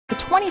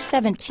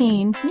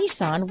2017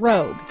 Nissan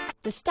Rogue.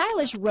 The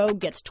stylish Rogue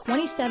gets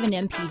 27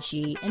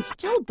 mpg and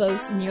still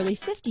boasts nearly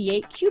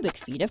 58 cubic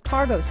feet of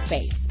cargo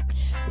space.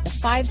 With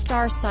a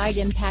 5-star side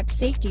impact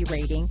safety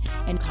rating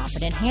and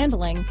confident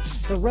handling,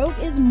 the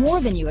Rogue is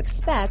more than you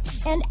expect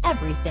and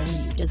everything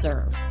you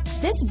deserve.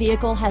 This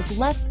vehicle has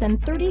less than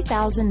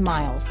 30,000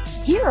 miles.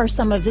 Here are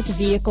some of this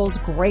vehicle's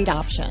great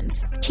options: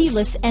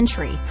 keyless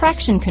entry,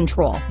 traction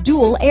control,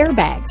 dual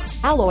airbags,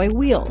 alloy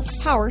wheels,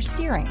 power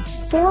steering,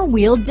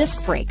 4-wheel disc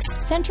brakes,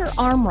 center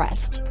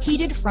armrest,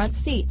 heated front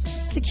seats,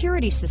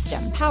 security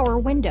system, power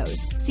windows,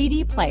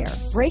 CD player,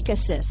 brake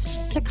assist,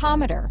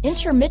 tachometer,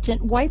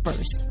 intermittent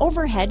wipers,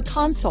 overhead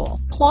console,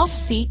 cloth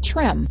seat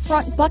trim,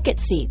 front bucket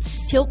seats,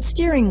 tilt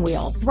steering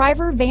wheel,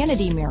 driver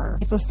vanity mirror.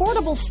 If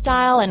affordable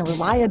style and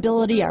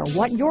reliability are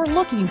what you're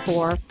looking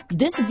for,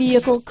 this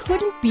vehicle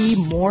couldn't be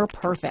more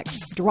perfect.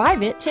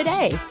 Drive it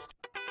today.